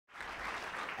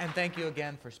And thank you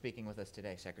again for speaking with us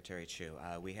today, Secretary Chu.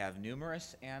 We have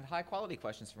numerous and high-quality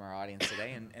questions from our audience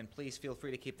today, and please feel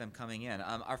free to keep them coming in.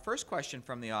 Our first question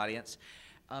from the audience,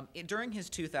 during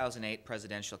his 2008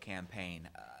 presidential campaign,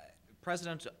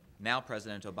 now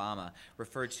President Obama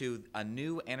referred to a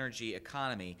new energy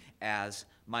economy as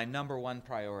my #1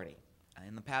 priority.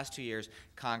 In the past 2 years,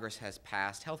 Congress has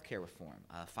passed health care reform.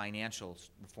 Financial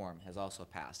reform has also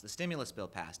passed. The stimulus bill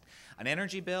passed. An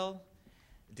energy bill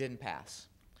didn't pass.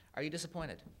 Are you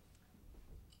disappointed?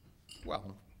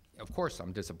 Well, of course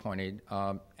I'm disappointed,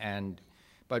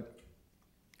 but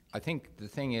I think the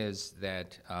thing is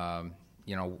that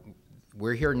you know,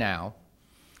 we're here now.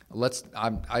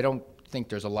 I don't think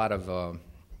there's a lot of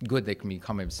good that can be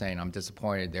coming of saying I'm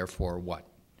disappointed. Therefore, what?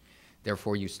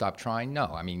 Therefore, you stop trying? No.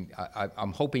 I mean,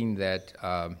 I'm hoping that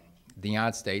the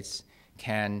United States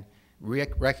can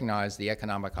recognize the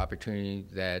economic opportunity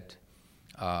that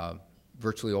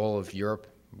virtually all of Europe,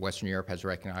 Western Europe has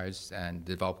recognized, and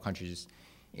the developed countries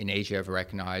in Asia have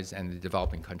recognized, and the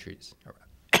developing countries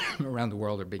around the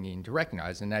world are beginning to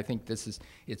recognize. And I think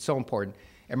it's so important.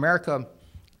 America,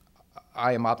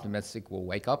 I am optimistic, will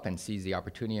wake up and seize the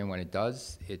opportunity, and when it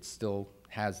does, it still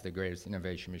has the greatest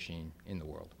innovation machine in the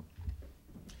world.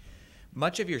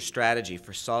 Much of your strategy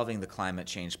for solving the climate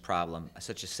change problem,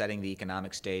 such as setting the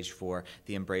economic stage for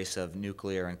the embrace of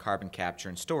nuclear and carbon capture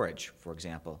and storage, for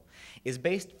example, is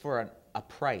based for a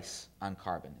price on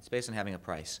carbon. It's based on having a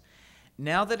price.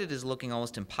 Now that it is looking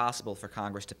almost impossible for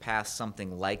Congress to pass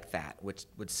something like that, which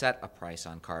would set a price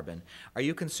on carbon, are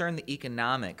you concerned the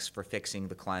economics for fixing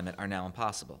the climate are now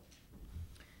impossible?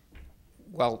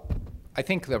 Well, I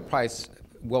think the price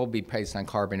will be placed on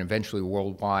carbon eventually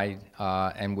worldwide,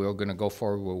 and we're going to go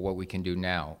forward with what we can do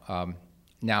now.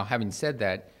 Now, having said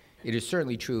that, it is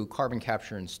certainly true carbon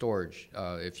capture and storage,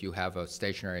 if you have a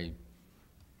stationary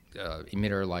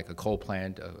emitter like a coal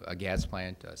plant, a gas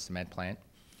plant, a cement plant,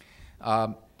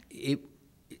 to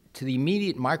the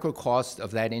immediate micro cost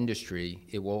of that industry,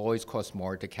 it will always cost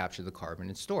more to capture the carbon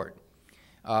and store it.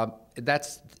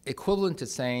 That's equivalent to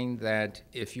saying that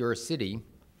if you're a city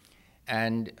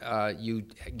and you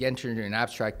get into an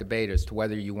abstract debate as to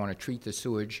whether you want to treat the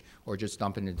sewage or just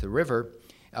dump it into the river,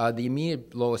 the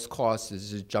immediate lowest cost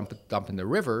is to dump in the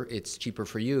river. It's cheaper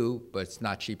for you, but it's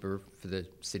not cheaper for the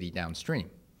city downstream.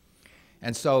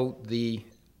 And so the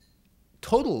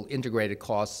total integrated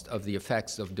cost of the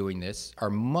effects of doing this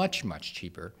are much, much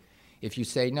cheaper if you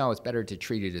say, no, it's better to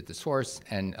treat it at the source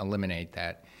and eliminate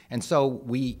that. And so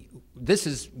this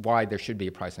is why there should be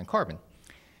a price on carbon.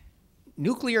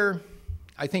 Nuclear,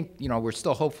 I think, you know, we're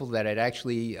still hopeful that it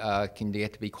actually can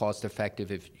get to be cost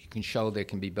effective if you can show that it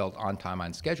can be built on time,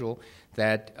 on schedule,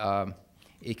 that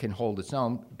it can hold its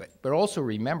own. But also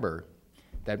remember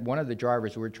that one of the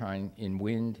drivers we're trying in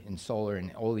wind and solar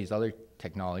and all these other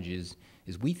technologies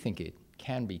is we think it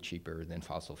can be cheaper than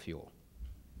fossil fuel.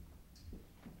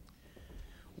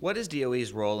 What is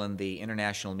DOE's role in the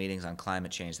international meetings on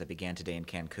climate change that began today in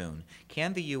Cancun?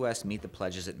 Can the U.S. meet the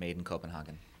pledges it made in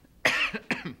Copenhagen?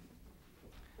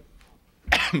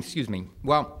 Excuse me.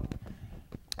 Well,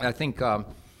 I think the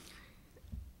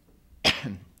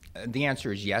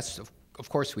answer is yes. Of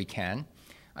course we can.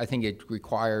 I think it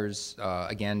requires,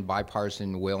 again,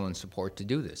 bipartisan will and support to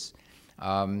do this.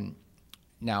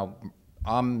 Now,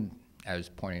 as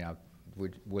pointed out,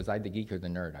 was I the geek or the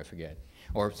nerd? I forget.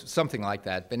 Or something like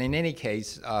that. But in any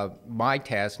case, my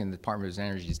task and the Department of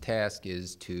Energy's task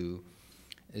is to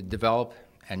develop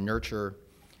and nurture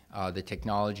the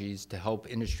technologies to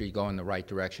help industry go in the right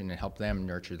direction and help them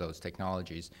nurture those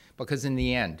technologies. Because in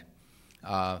the end,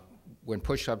 when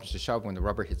push comes to shove, when the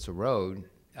rubber hits the road,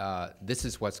 this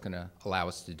is what's going to allow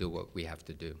us to do what we have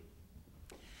to do.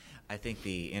 I think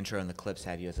the intro and the clips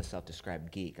have you as a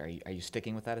self-described geek. Are you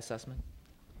sticking with that assessment?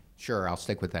 Sure, I'll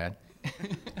stick with that.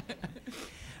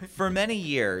 For many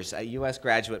years, U.S.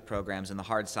 graduate programs in the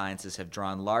hard sciences have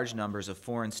drawn large numbers of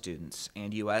foreign students,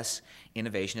 and U.S.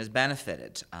 innovation has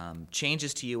benefited.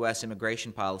 Changes to U.S.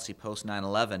 immigration policy post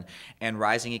 9/11 and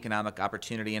rising economic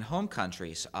opportunity in home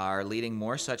countries are leading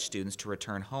more such students to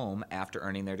return home after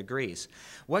earning their degrees.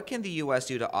 What can the U.S.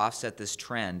 do to offset this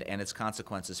trend and its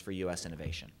consequences for U.S.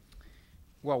 innovation?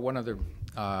 Well, one of the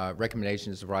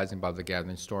recommendations arising above the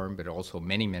gathering storm, but also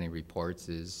many, many reports,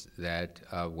 is that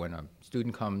when a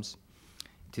student comes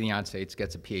to the United States,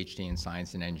 gets a PhD in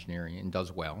science and engineering, and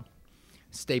does well,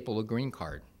 staple a green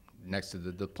card next to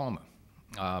the diploma.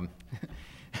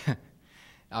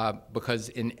 Because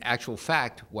in actual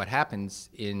fact, what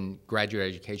happens in graduate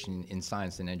education in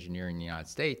science and engineering in the United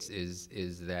States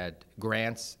is that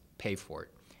grants pay for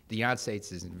it. The United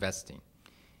States is investing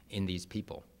in these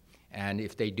people. And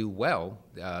if they do well,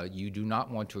 you do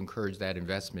not want to encourage that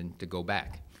investment to go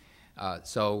back.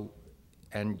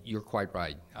 And you're quite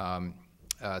right.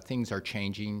 Things are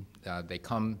changing. They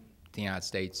come to the United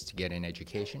States to get an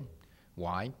education.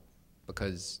 Why?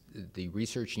 Because the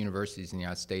research universities in the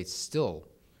United States still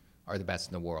are the best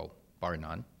in the world, bar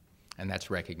none, and that's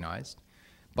recognized.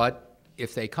 But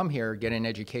if they come here, get an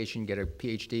education, get a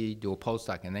PhD, do a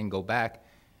postdoc, and then go back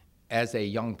as a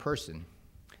young person,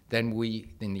 then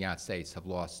we in the United States have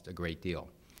lost a great deal.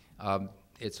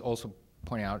 It's also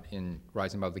pointed out in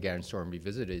Rising Above the Gathering Storm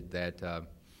Revisited that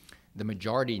the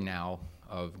majority now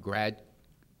of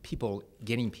people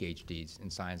getting PhDs in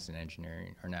science and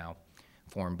engineering are now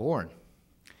foreign-born.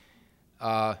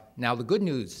 Now the good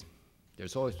news,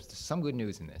 there's always some good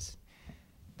news in this.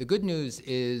 The good news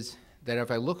is that if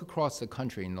I look across the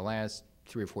country in the last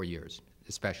 3 or 4 years,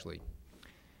 especially,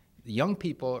 the young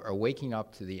people are waking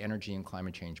up to the energy and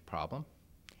climate change problem,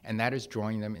 and that is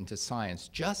drawing them into science,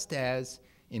 just as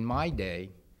in my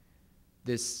day,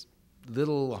 this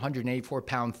little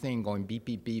 184-pound thing going beep,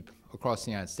 beep, beep across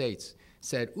the United States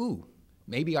said, ooh,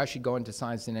 maybe I should go into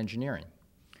science and engineering.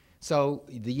 So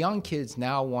the young kids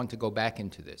now want to go back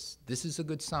into this. This is a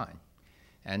good sign.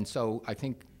 And so I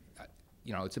think,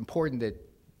 it's important that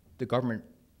the government,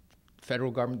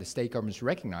 federal government, the state governments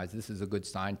recognize this is a good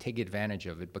sign, take advantage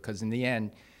of it, because in the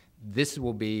end, this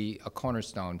will be a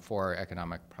cornerstone for our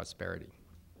economic prosperity.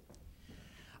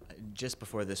 Just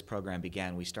before this program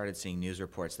began, we started seeing news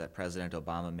reports that President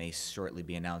Obama may shortly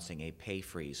be announcing a pay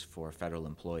freeze for federal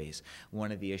employees.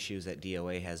 One of the issues at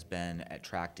DOA has been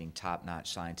attracting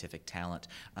top-notch scientific talent.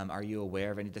 Are you aware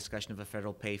of any discussion of a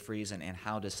federal pay freeze, and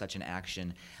how does such an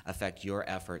action affect your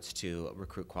efforts to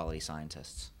recruit quality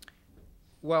scientists?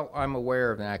 Well, I'm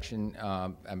aware of an action,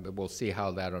 and we'll see how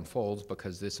that unfolds,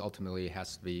 because this ultimately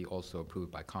has to be also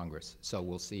approved by Congress. So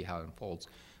we'll see how it unfolds.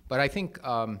 But I think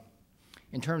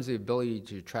in terms of the ability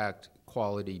to attract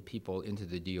quality people into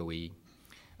the DOE,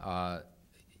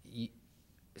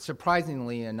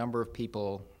 surprisingly, a number of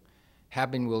people have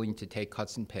been willing to take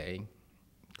cuts in pay,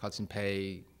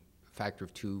 factor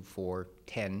of 2, 4,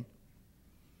 10,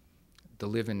 to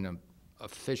live in a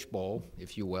fishbowl,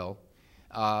 if you will,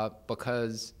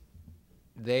 because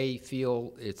they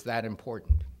feel it's that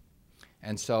important.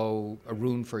 And so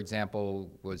Arun, for example,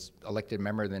 was elected a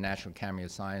member of the National Academy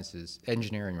of Sciences,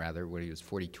 engineering rather, when he was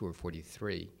 42 or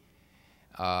 43.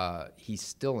 He's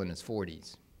still in his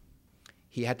 40s.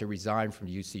 He had to resign from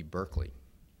UC Berkeley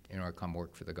in order to come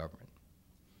work for the government.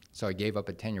 So he gave up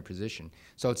a tenure position.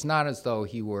 So it's not as though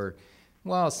he were,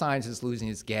 well, science is losing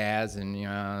its gas and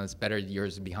it's better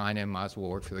years behind him, might as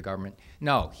well work for the government.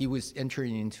 No, he was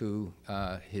entering into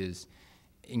his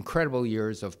incredible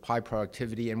years of high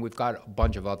productivity, and we've got a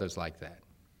bunch of others like that.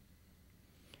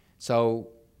 So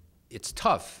it's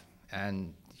tough,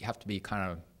 and you have to be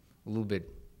kind of a little bit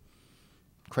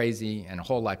crazy and a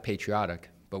whole lot patriotic,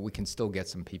 but we can still get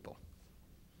some people.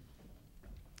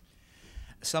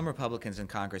 Some Republicans in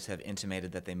Congress have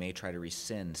intimated that they may try to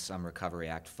rescind some Recovery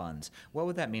Act funds. What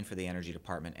would that mean for the Energy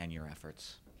Department and your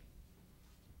efforts?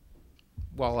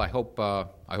 Well, I hope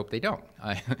they don't.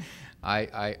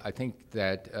 I think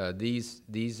that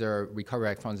these are Recovery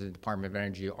Act funds in the Department of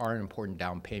Energy are an important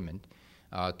down payment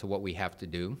to what we have to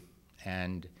do,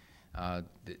 and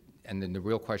then the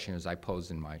real question, as I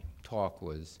posed in my talk,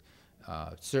 was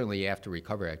certainly after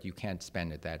Recovery Act, you can't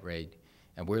spend at that rate,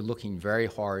 and we're looking very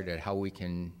hard at how we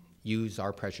can use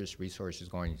our precious resources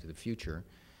going into the future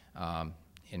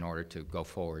in order to go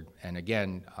forward. And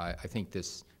again, I think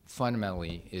this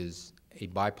fundamentally is a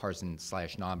bipartisan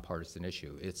 / nonpartisan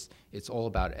issue. It's all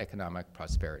about economic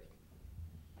prosperity.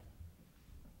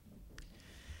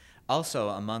 Also,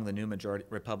 among the new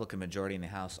Republican majority in the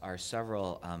House are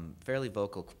several fairly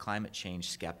vocal climate change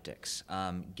skeptics.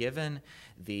 Given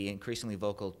the increasingly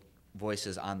vocal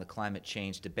voices on the climate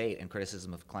change debate and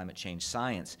criticism of climate change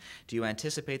science, do you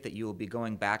anticipate that you will be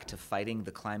going back to fighting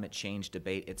the climate change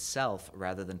debate itself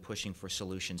rather than pushing for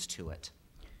solutions to it?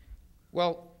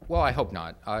 Well, I hope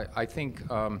not. I think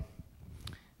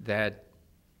that,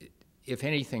 if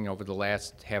anything, over the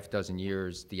last half dozen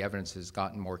years, the evidence has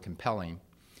gotten more compelling.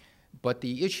 But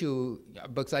the issue,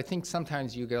 because I think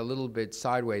sometimes you get a little bit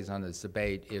sideways on this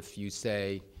debate if you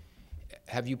say,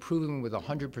 have you proven with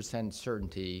 100%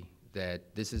 certainty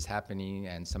that this is happening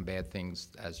and some bad things,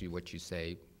 what you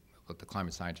say, what the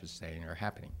climate scientists are saying, are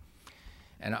happening?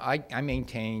 And I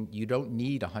maintain you don't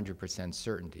need 100%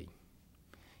 certainty.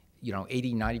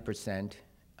 80, 90%,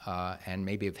 and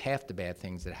maybe of half the bad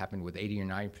things that happen with 80 or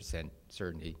 90%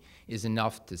 certainty is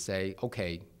enough to say,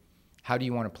 okay, how do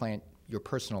you want to plan your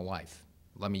personal life?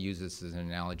 Let me use this as an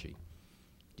analogy.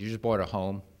 You just bought a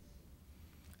home,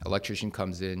 Electrician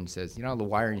comes in and says, you know, the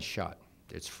wiring's shot.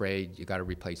 It's frayed. You got to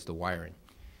replace the wiring.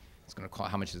 It's going to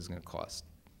cost. How much is it going to cost?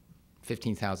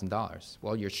 $15,000.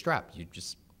 Well, you're strapped. You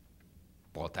just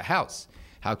bought the house.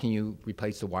 How can you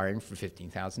replace the wiring for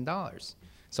 $15,000?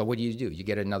 So what do? You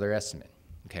get another estimate.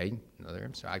 Okay, another.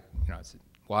 So I said,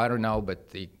 well, I don't know, but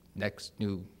the next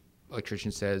new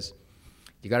electrician says,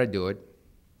 you got to do it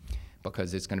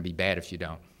because it's going to be bad if you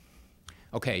don't.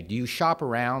 Okay, do you shop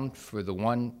around for the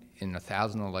one in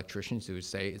 1,000 electricians who would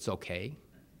say it's okay?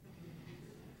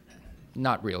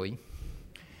 Not really.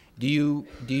 Do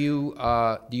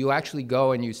you actually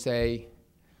go and you say,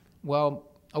 well,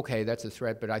 okay, that's a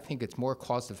threat, but I think it's more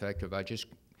cost effective. I just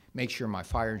make sure my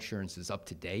fire insurance is up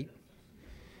to date.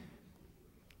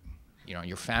 You know,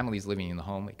 your family's living in the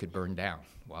home, it could burn down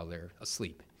while they're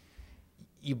asleep.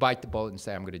 You bite the bullet and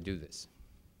say, I'm going to do this.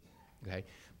 Okay?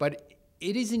 But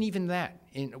it isn't even that.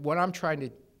 What I'm trying to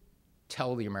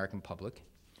tell the American public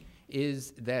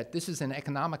is that this is an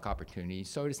economic opportunity,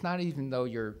 so it's not even though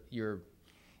you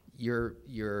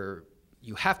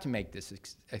have to make this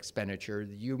expenditure.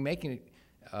 You're making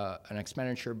an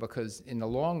expenditure because in the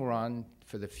long run,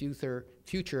 for the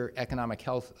future economic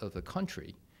health of the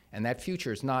country, and that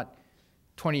future is not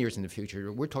 20 years in the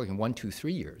future, we're talking 1, 2,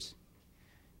 3 years,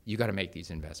 you got to make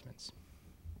these investments.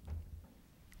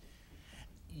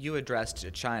 You addressed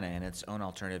China and its own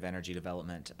alternative energy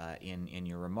development in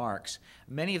your remarks.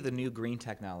 Many of the new green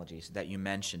technologies that you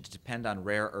mentioned depend on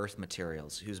rare earth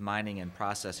materials, whose mining and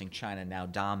processing China now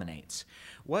dominates.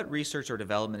 What research or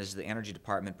development is the Energy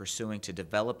Department pursuing to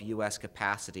develop U.S.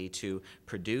 capacity to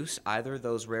produce either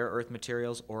those rare earth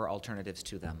materials or alternatives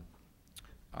to them?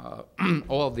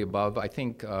 All of the above. I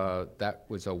think that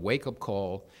was a wake-up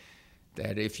call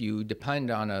that if you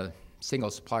depend on a single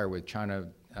supplier, with China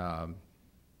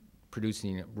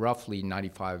producing roughly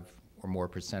 95% or more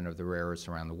of the rare earths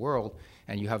around the world,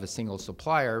 and you have a single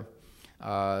supplier,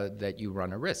 that you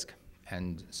run a risk.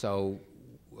 And so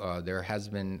there has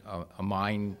been a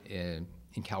mine in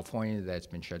California that's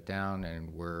been shut down,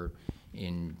 and we're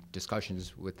in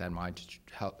discussions with that mine to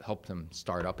help them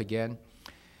start up again.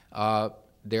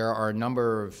 There are a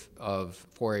number of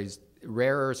forays.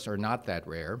 Rare earths are not that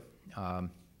rare,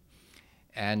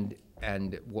 and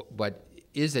what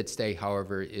is at stake,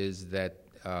 however, is that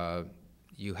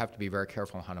you have to be very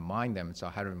careful on how to mine them, and so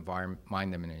how to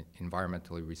mine them in an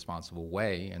environmentally responsible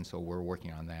way, and so we're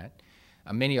working on that.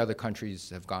 Many other countries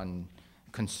have gotten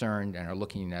concerned and are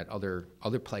looking at other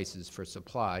places for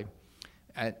supply,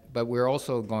 but we're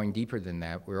also going deeper than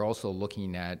that. We're also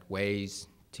looking at ways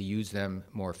to use them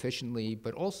more efficiently,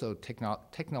 but also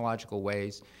technological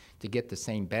ways to get the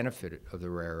same benefit of the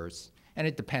rare earths, and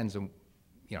it depends on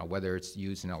whether it's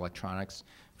used in electronics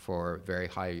for very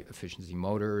high efficiency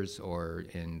motors or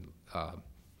in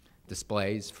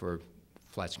displays for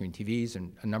flat screen TVs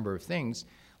and a number of things,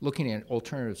 looking at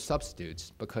alternative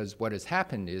substitutes, because what has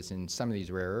happened is in some of these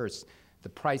rare earths, the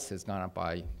price has gone up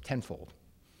by tenfold.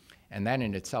 And that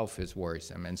in itself is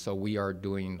worrisome. And so we are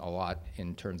doing a lot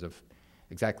in terms of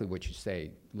exactly what you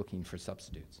say, looking for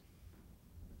substitutes.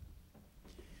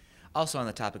 Also on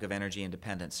the topic of energy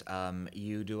independence,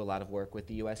 you do a lot of work with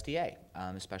the USDA,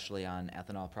 especially on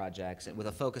ethanol projects, with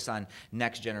a focus on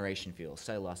next generation fuels,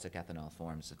 cellulosic ethanol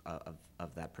forms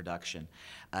of that production.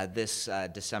 This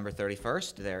December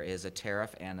 31st, there is a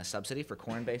tariff and a subsidy for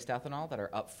corn-based ethanol that are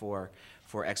up for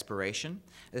expiration.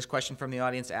 This question from the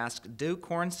audience asks, do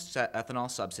corn ethanol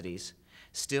subsidies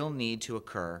still need to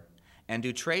occur, and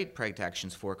do trade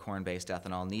protections for corn-based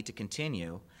ethanol need to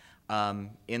continue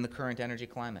in the current energy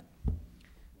climate?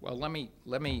 Well, let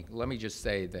me just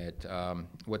say that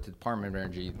what the Department of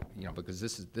Energy, because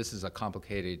this is a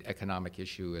complicated economic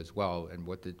issue as well, and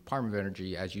what the Department of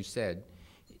Energy, as you said,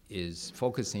 is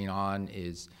focusing on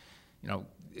is,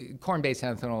 corn-based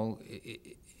ethanol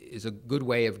is a good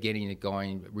way of getting it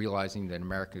going, realizing that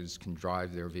Americans can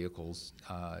drive their vehicles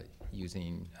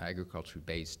using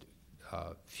agriculture-based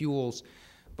fuels.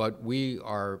 But we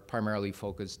are primarily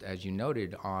focused, as you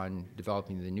noted, on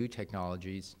developing the new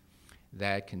technologies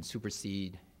that can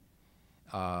supersede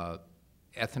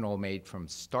ethanol made from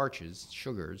starches,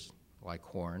 sugars, like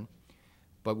corn.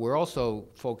 But we're also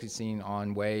focusing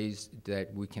on ways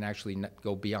that we can actually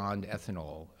go beyond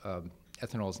ethanol.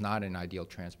 Ethanol is not an ideal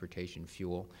transportation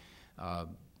fuel.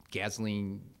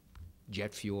 Gasoline,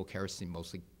 jet fuel, kerosene,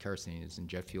 mostly kerosene is in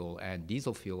jet fuel, and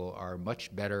diesel fuel are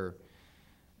much better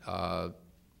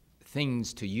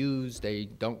things to use. They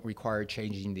don't require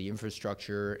changing the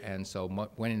infrastructure, and so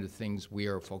one of the things we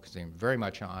are focusing very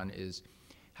much on is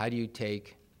how do you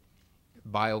take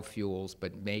biofuels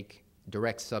but make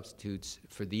direct substitutes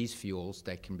for these fuels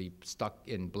that can be stuck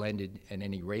and blended in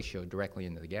any ratio directly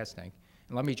into the gas tank.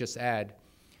 And let me just add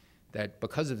that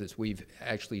because of this, we've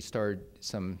actually started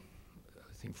some,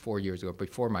 I think 4 years ago,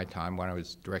 before my time when I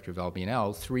was director of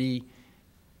LBNL, 3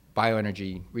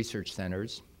 bioenergy research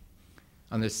centers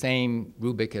on the same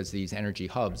rubric as these energy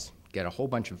hubs, get a whole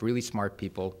bunch of really smart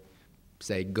people,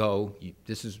 say, go,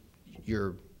 this is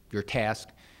your task,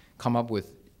 come up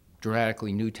with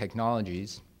dramatically new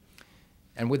technologies.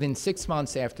 And within 6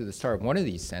 months after the start of one of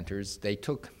these centers, they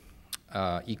took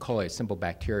E. coli, a simple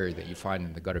bacteria that you find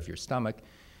in the gut of your stomach,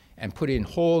 and put in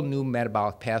whole new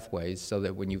metabolic pathways so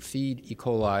that when you feed E.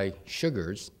 coli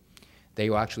sugars, they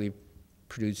will actually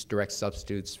produce direct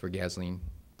substitutes for gasoline,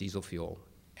 diesel fuel,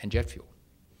 and jet fuel.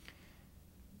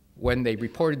 When they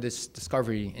reported this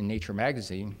discovery in Nature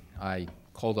magazine, I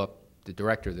called up the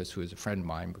director of this, who is a friend of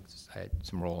mine, because I had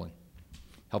some role in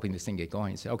helping this thing get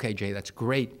going. He said, okay, Jay, that's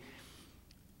great.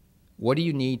 What do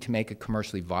you need to make it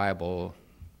commercially viable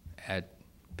at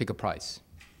pick a price?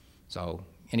 So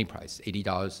any price,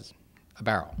 $80 a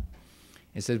barrel.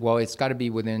 He said, well, it's got to be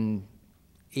within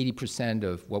 80%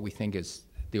 of what we think is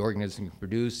the organism can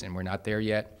produce, and we're not there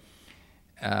yet.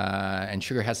 And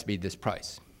sugar has to be this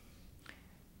price.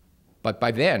 But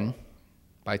by then,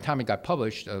 by the time it got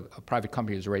published, a private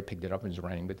company has already picked it up and is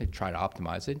running, but they try to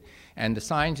optimize it. And the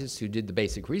scientists who did the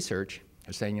basic research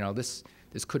are saying, you know, this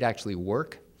could actually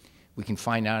work. We can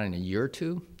find out in a year or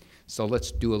two. So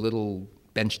let's do a little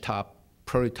benchtop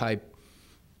prototype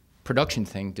production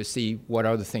thing to see what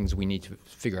are the things we need to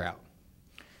figure out.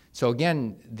 So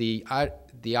again, the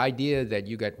idea that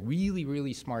you got really,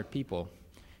 really smart people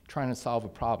trying to solve a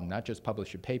problem, not just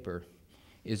publish a paper,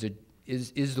 is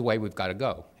the way we've got to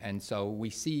go. And so we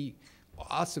see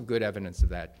lots of good evidence of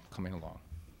that coming along.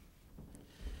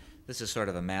 This is sort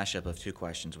of a mashup of 2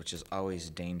 questions, which is always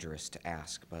dangerous to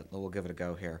ask, but we'll give it a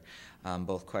go here.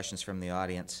 Both questions from the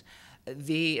audience.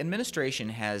 The administration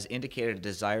has indicated a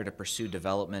desire to pursue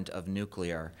development of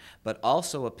nuclear, but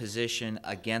also a position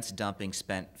against dumping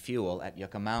spent fuel at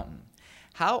Yucca Mountain.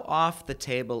 How off the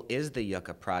table is the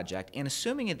Yucca project? And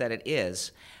assuming that it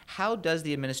is, how does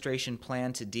the administration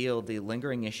plan to deal with the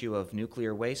lingering issue of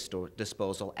nuclear waste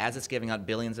disposal as it's giving out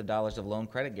billions of dollars of loan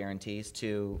credit guarantees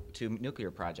to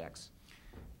nuclear projects?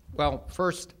 Well,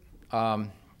 first,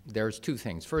 there's 2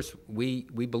 things. First, we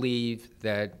believe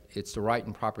that it's the right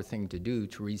and proper thing to do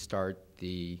to restart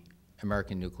the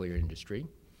American nuclear industry.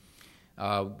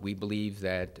 We believe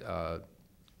that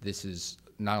this is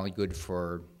not only good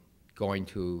for going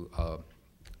to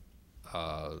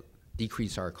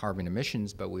decrease our carbon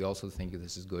emissions, but we also think that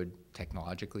this is good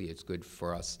technologically. It's good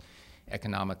for us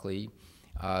economically.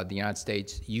 The United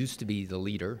States used to be the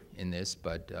leader in this,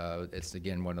 but it's,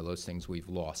 again, one of those things we've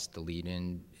lost the lead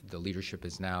in. The leadership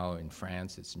is now in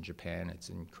France, it's in Japan, it's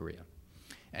in Korea.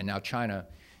 And now China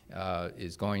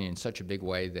is going in such a big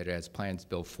way that it has plans to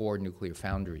build 4 nuclear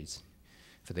foundries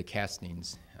for the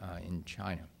castings in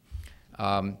China.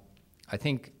 I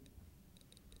think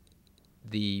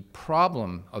the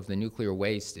problem of the nuclear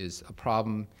waste is a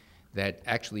problem that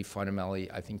actually fundamentally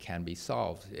I think can be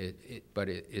solved. But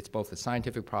it's both a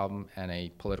scientific problem and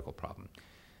a political problem.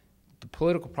 The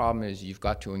political problem is you've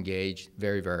got to engage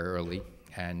very, very early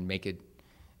and make it,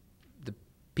 the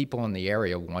people in the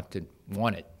area want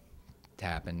it to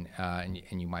happen. And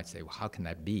you might say, well, how can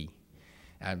that be?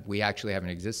 And we actually have an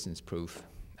existence proof.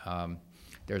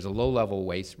 There's a low-level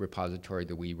waste repository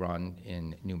that we run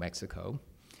in New Mexico.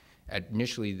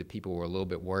 Initially, the people were a little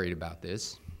bit worried about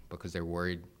this because they're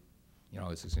worried, you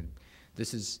know,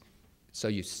 so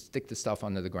you stick the stuff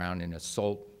under the ground in a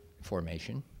salt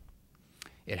formation.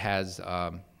 It has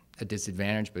a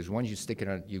disadvantage because once you stick it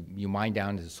on, you mine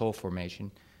down to the salt formation.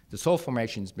 The salt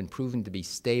formation has been proven to be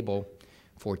stable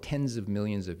for tens of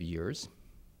millions of years.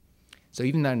 So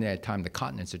even during that time the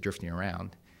continents are drifting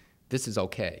around, this is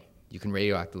okay. You can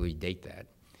radioactively date that.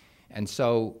 And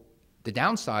so the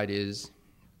downside is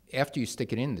after you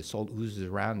stick it in, the salt oozes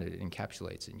around it, it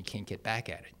encapsulates it, and you can't get back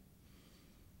at it.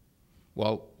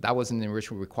 Well, that wasn't the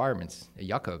original requirements at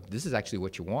Yucca. This is actually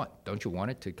what you want. Don't you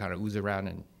want it to kind of ooze around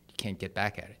and you can't get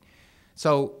back at it?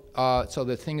 So, so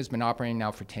the thing has been operating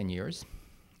now for 10 years.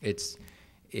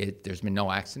 There's been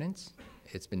no accidents.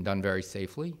 It's been done very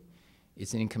safely.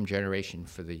 It's an income generation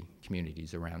for the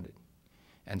communities around it.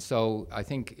 And so I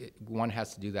think one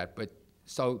has to do that. But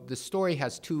so the story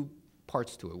has 2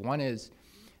 parts to it. One is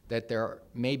that there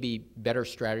may be better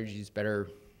strategies, better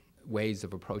ways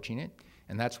of approaching it,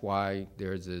 and that's why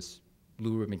there's this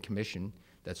Blue Ribbon Commission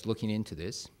that's looking into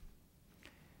this.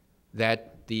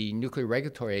 That the Nuclear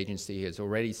Regulatory Agency has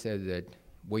already said that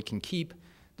we can keep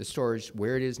the storage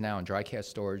where it is now in dry cask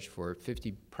storage for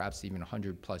 50, perhaps even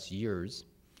 100 plus years.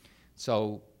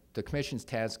 So the Commission's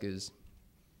task is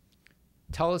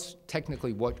tell us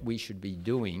technically what we should be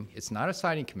doing. It's not a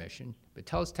siting commission, but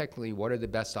tell us technically what are the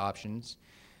best options,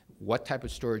 what type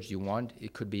of storage you want.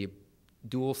 It could be a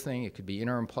dual thing, it could be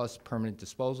interim plus permanent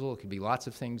disposal, it could be lots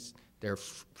of things. They're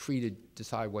free to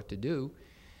decide what to do,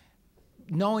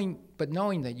 knowing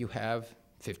that you have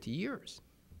 50 years,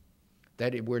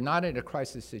 that we're not in a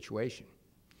crisis situation.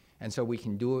 And so we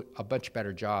can do a much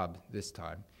better job this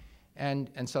time. And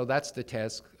so that's the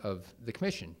task of the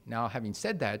Commission. Now, having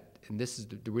said that, and this is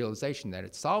the realization that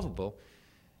it's solvable,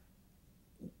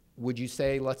 would you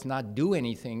say let's not do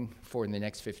anything for the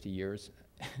next 50 years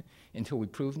until we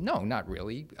prove? No, not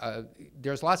really.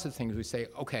 There's lots of things we say,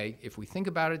 okay, if we think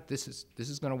about it, this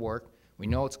is going to work. We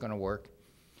know it's going to work.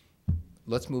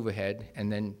 Let's move ahead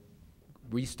and then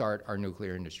restart our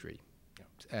nuclear industry.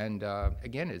 And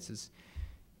again,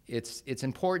 it's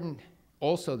important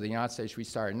also the United States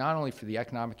restart, not only for the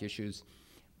economic issues,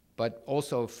 but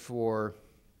also for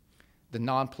the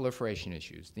non-proliferation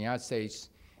issues. The United States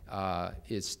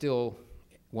is still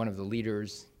one of the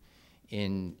leaders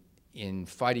in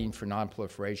fighting for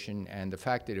non-proliferation, and the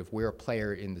fact that if we're a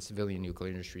player in the civilian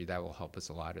nuclear industry, that will help us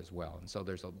a lot as well. And so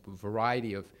there's a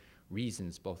variety of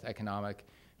reasons, both economic,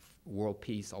 world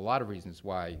peace, a lot of reasons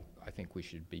why I think we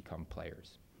should become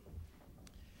players.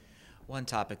 One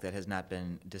topic that has not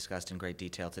been discussed in great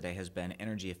detail today has been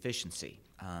energy efficiency.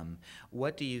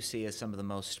 What do you see as some of the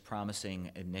most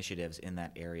promising initiatives in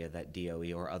that area that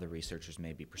DOE or other researchers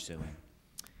may be pursuing?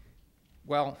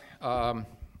 Well,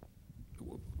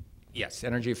 yes,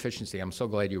 energy efficiency. I'm so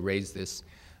glad you raised this.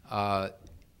 It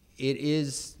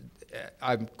is,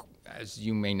 as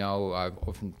you may know, I'm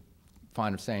often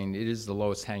fond of saying it is the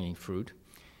lowest hanging fruit.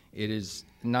 It is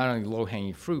not only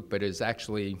low-hanging fruit, but is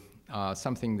actually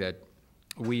something that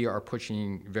we are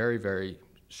pushing very, very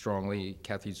strongly.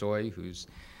 Kathy Zoy, who's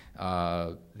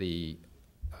the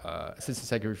Assistant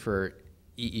Secretary for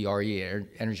EERE,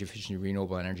 Energy Efficiency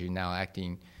Renewable Energy, now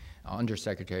acting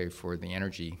Undersecretary for the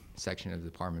Energy section of the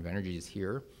Department of Energy, is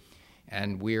here.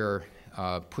 And we're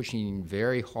pushing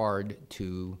very hard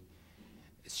to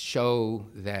show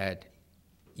that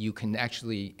you can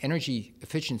actually, energy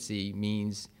efficiency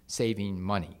means saving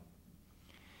money.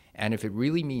 And if it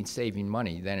really means saving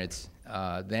money, then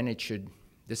it should,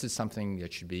 this is something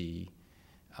that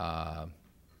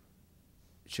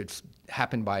should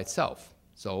happen by itself.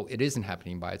 So it isn't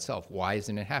happening by itself. Why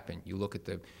isn't it happening? You look at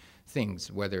the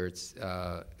things, whether it's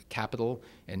capital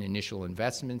and initial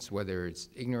investments, whether it's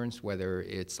ignorance, whether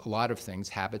it's a lot of things,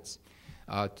 habits,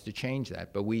 to change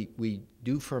that. But we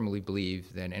do firmly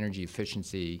believe that energy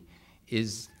efficiency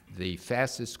is the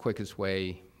fastest, quickest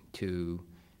way to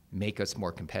make us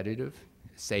more competitive,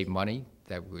 save money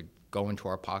that would go into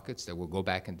our pockets, that will go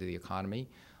back into the economy,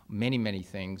 many, many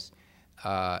things,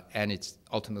 and it's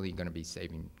ultimately going to be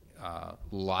saving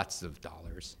lots of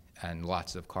dollars and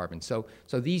lots of carbon. So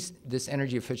this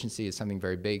energy efficiency is something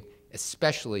very big,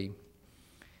 especially,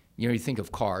 you think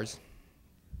of cars,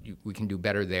 we can do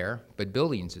better there, but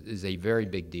buildings is a very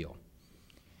big deal.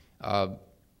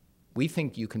 We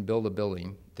think you can build a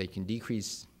building that can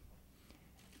decrease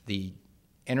the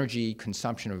energy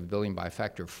consumption of a building by a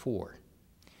factor of 4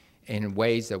 in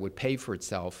ways that would pay for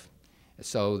itself,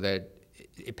 so that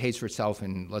it pays for itself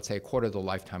in, let's say, a quarter of the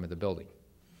lifetime of the building.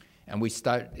 And we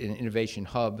start an innovation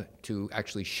hub to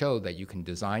actually show that you can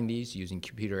design these using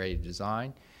computer-aided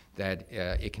design, that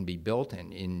it can be built,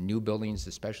 and in new buildings,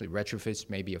 especially retrofits,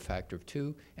 maybe a factor of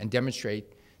 2, and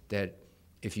demonstrate that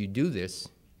if you do this,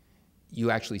 you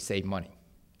actually save money.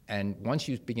 And once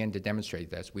you begin to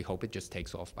demonstrate this, we hope it just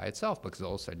takes off by itself, because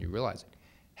all of a sudden you realize it.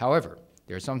 However,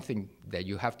 there's something that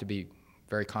you have to be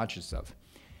very conscious of.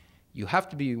 You have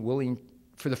to be willing,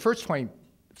 for the first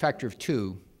factor of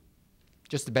 2,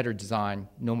 just a better design,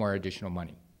 no more additional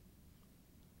money.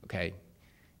 Okay?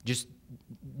 Just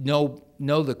know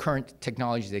the current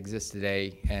technologies that exist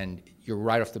today, and you're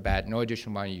right off the bat, no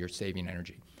additional money, you're saving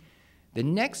energy. The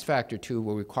next factor 2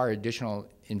 will require additional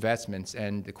investments,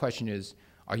 and the question is,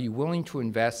 are you willing to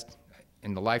invest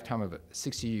in the lifetime of a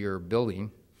 60-year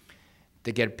building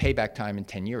to get a payback time in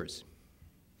 10 years?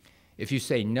 If you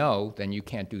say no, then you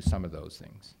can't do some of those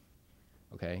things,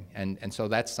 okay? And so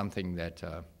that's something that,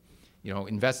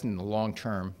 investing in the long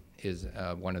term is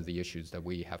one of the issues that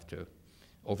we have to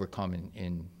overcome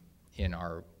in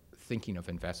our thinking of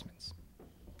investments.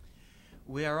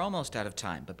 We are almost out of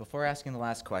time, but before asking the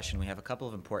last question, we have a couple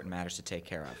of important matters to take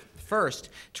care of. First,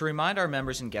 to remind our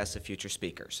members and guests of future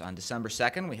speakers. On December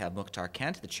 2nd, we have Mukhtar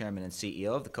Kent, the chairman and CEO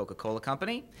of the Coca-Cola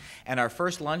Company. And our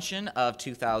first luncheon of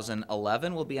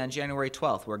 2011 will be on January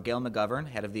 12th, where Gail McGovern,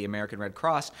 head of the American Red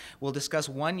Cross, will discuss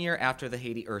 1 year after the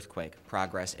Haiti earthquake,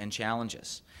 progress and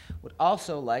challenges. Would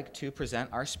also like to present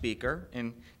our speaker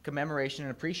in commemoration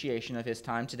and appreciation of his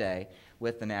time today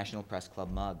with the National Press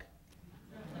Club mug.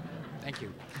 Thank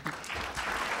you.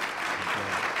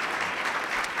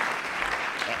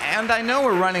 And I know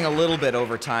we're running a little bit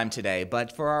over time today,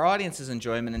 but for our audience's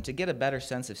enjoyment and to get a better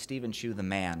sense of Steven Chu, the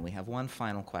man, we have one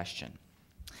final question.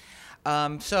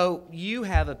 So you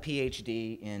have a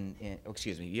PhD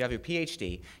you have your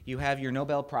PhD, you have your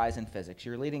Nobel Prize in Physics,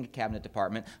 you're leading a cabinet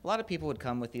department. A lot of people would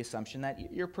come with the assumption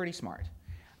that you're pretty smart.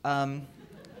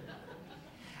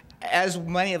 As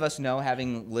many of us know,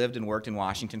 having lived and worked in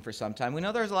Washington for some time, we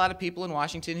know there's a lot of people in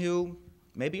Washington who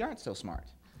maybe aren't so smart.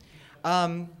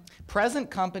 Present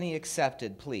company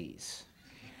accepted, please.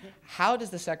 How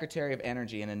does the Secretary of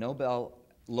Energy and a Nobel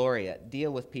laureate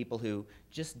deal with people who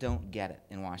just don't get it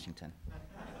in Washington?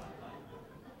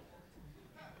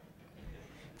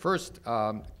 First,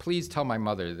 please tell my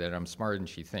mother that I'm smarter than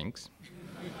she thinks.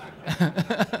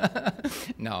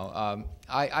 No,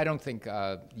 I don't think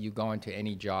you go into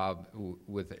any job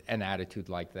with an attitude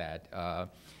like that.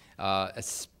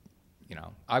 You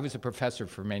know, I was a professor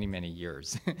for many, many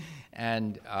years,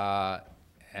 and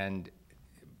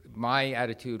my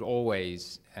attitude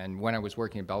always, and when I was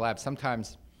working at Bell Labs,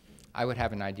 sometimes I would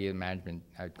have an idea of management.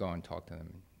 I'd go and talk to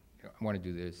them. I want to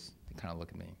do this. They kind of look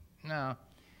at me. No,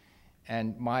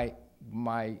 and my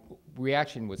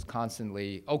reaction was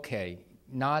constantly, okay.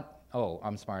 Not, oh,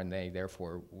 I'm smarter than they,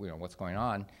 therefore, you know, what's going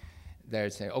on?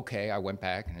 They'd say, okay, I went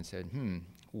back and I said,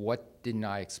 what didn't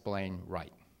I explain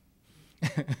right?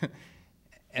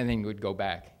 And then would go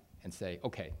back and say,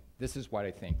 okay, this is what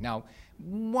I think. Now,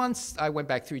 once I went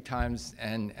back 3 times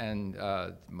and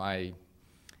my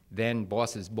then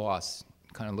boss's boss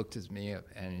kind of looked at me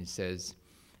and he says,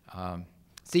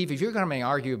 Steve, if you're going to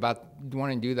argue about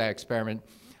wanting to do that experiment,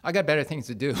 I got better things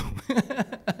to do.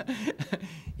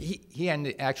 He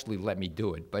actually let me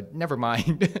do it, but never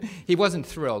mind. He wasn't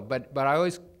thrilled, but I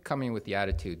always come in with the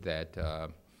attitude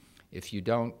that if you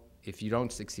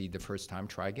don't succeed the first time,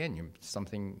 try again.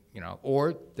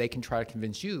 Or they can try to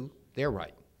convince you they're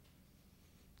right.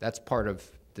 That's part of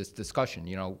this discussion.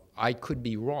 You know, I could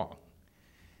be wrong.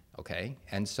 Okay,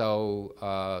 and so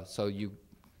you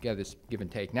get this give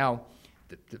and take. Now,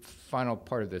 the final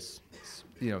part of this.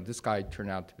 You know, this guy turned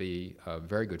out to be a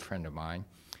very good friend of mine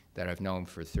that I've known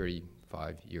for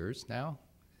 35 years now,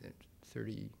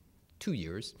 32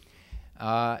 years,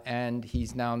 and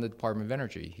he's now in the Department of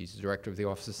Energy. He's the director of the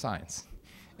Office of Science.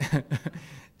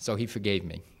 So he forgave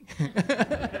me.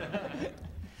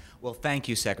 Well, thank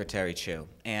you, Secretary Chu,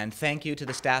 and thank you to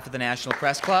the staff of the National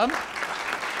Press Club.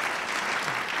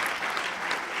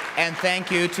 And thank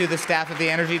you to the staff of the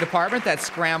Energy Department that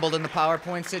scrambled in the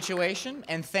PowerPoint situation.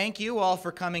 And thank you all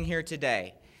for coming here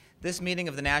today. This meeting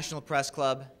of the National Press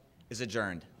Club is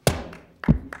adjourned.